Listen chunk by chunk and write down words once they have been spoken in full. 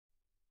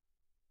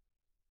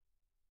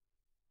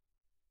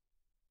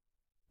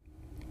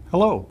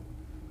Hello,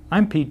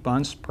 I'm Pete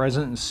Bunce,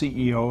 President and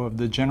CEO of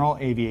the General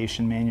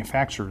Aviation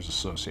Manufacturers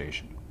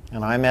Association.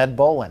 And I'm Ed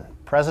Bolin,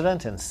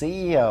 President and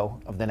CEO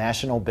of the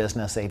National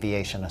Business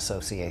Aviation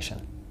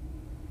Association.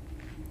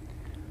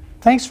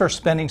 Thanks for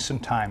spending some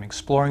time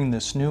exploring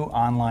this new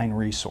online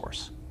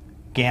resource.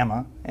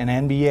 GAMA and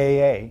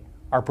NBAA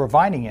are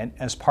providing it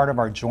as part of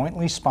our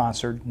jointly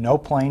sponsored No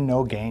Plane,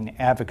 No Gain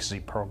advocacy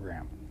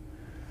program.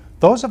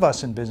 Those of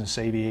us in business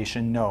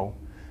aviation know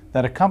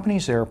that a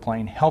company's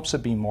airplane helps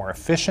it be more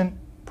efficient,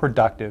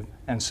 productive,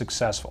 and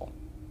successful.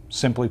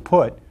 Simply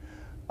put,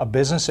 a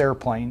business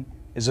airplane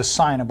is a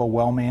sign of a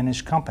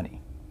well-managed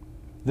company.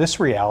 This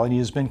reality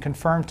has been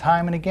confirmed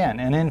time and again,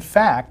 and in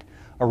fact,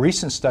 a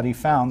recent study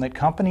found that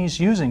companies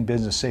using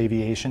business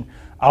aviation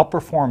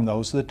outperform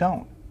those that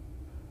don't.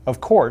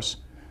 Of course,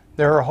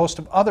 there are a host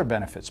of other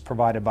benefits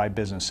provided by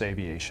business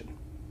aviation.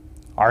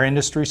 Our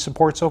industry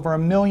supports over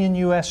 1 million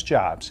U.S.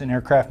 jobs in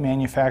aircraft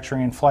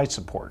manufacturing and flight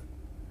support.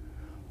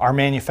 Our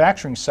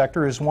manufacturing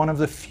sector is one of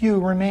the few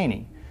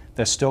remaining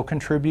that still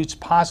contributes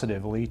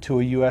positively to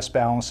a U.S.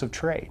 balance of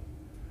trade.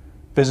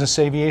 Business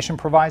aviation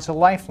provides a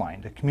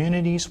lifeline to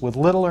communities with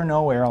little or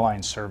no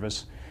airline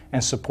service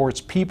and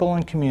supports people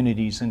and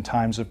communities in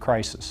times of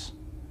crisis.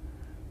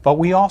 But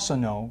we also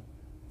know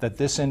that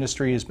this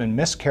industry has been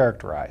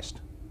mischaracterized,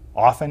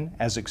 often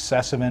as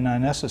excessive and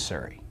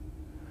unnecessary.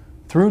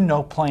 Through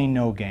No Plane,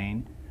 No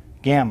Gain,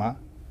 GAMA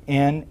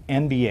and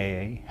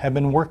NBAA have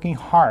been working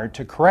hard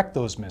to correct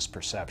those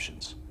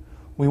misperceptions.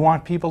 We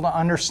want people to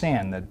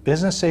understand that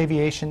business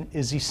aviation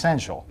is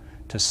essential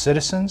to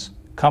citizens,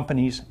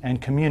 companies,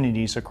 and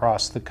communities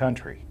across the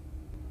country.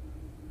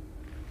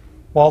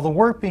 While the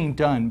work being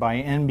done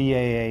by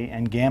NBAA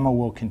and GAMA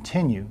will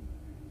continue,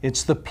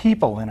 it's the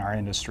people in our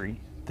industry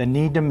that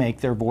need to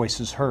make their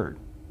voices heard.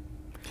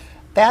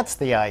 That's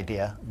the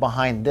idea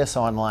behind this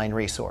online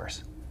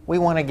resource. We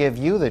want to give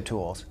you the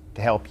tools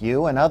to help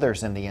you and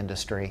others in the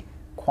industry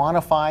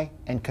quantify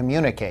and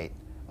communicate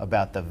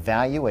about the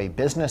value a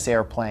business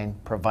airplane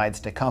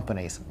provides to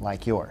companies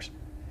like yours.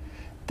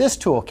 This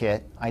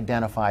toolkit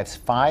identifies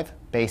 5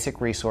 basic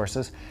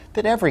resources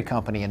that every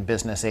company in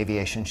business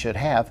aviation should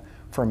have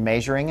for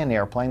measuring an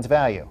airplane's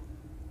value,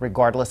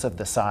 regardless of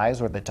the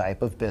size or the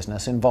type of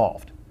business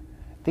involved.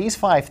 These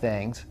 5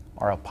 things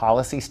are a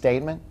policy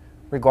statement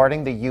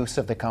regarding the use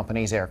of the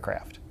company's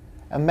aircraft,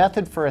 a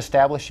method for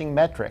establishing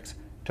metrics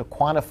to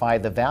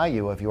quantify the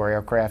value of your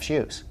aircraft's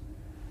use,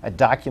 a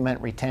document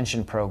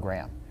retention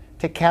program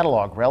to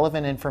catalog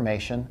relevant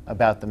information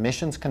about the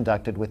missions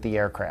conducted with the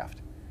aircraft,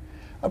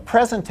 a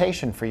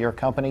presentation for your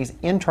company's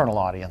internal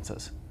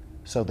audiences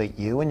so that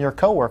you and your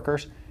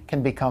coworkers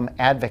can become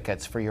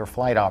advocates for your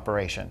flight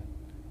operation,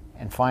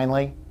 and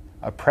finally,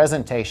 a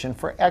presentation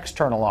for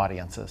external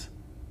audiences,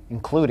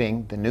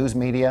 including the news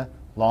media,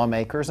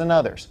 lawmakers, and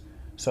others,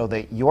 so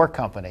that your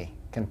company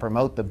can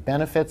promote the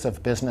benefits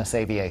of business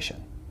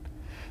aviation.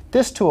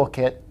 This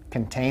toolkit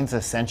contains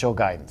essential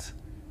guidance,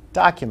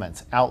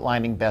 documents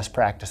outlining best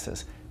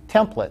practices,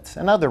 templates,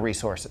 and other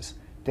resources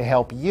to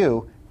help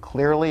you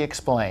clearly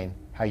explain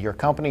how your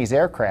company's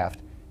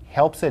aircraft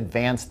helps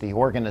advance the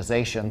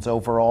organization's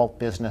overall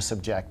business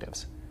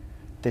objectives.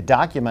 The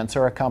documents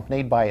are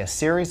accompanied by a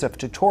series of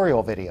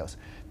tutorial videos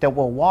that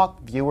will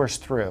walk viewers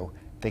through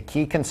the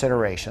key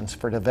considerations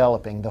for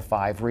developing the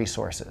 5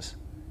 resources.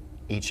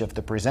 Each of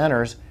the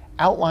presenters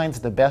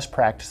outlines the best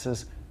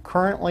practices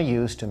currently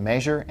used to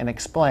measure and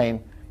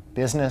explain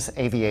business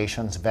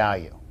aviation's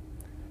value.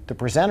 The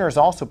presenters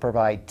also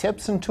provide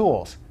tips and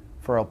tools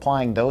for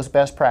applying those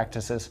best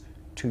practices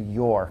to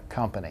your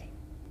company.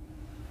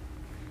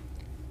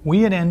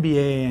 We at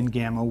NBAA and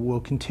GAMA will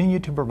continue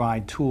to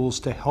provide tools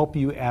to help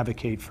you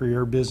advocate for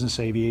your business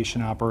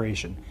aviation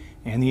operation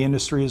and the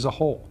industry as a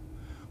whole.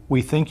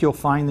 We think you'll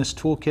find this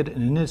toolkit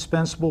an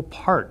indispensable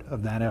part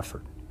of that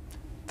effort.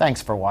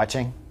 Thanks for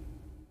watching.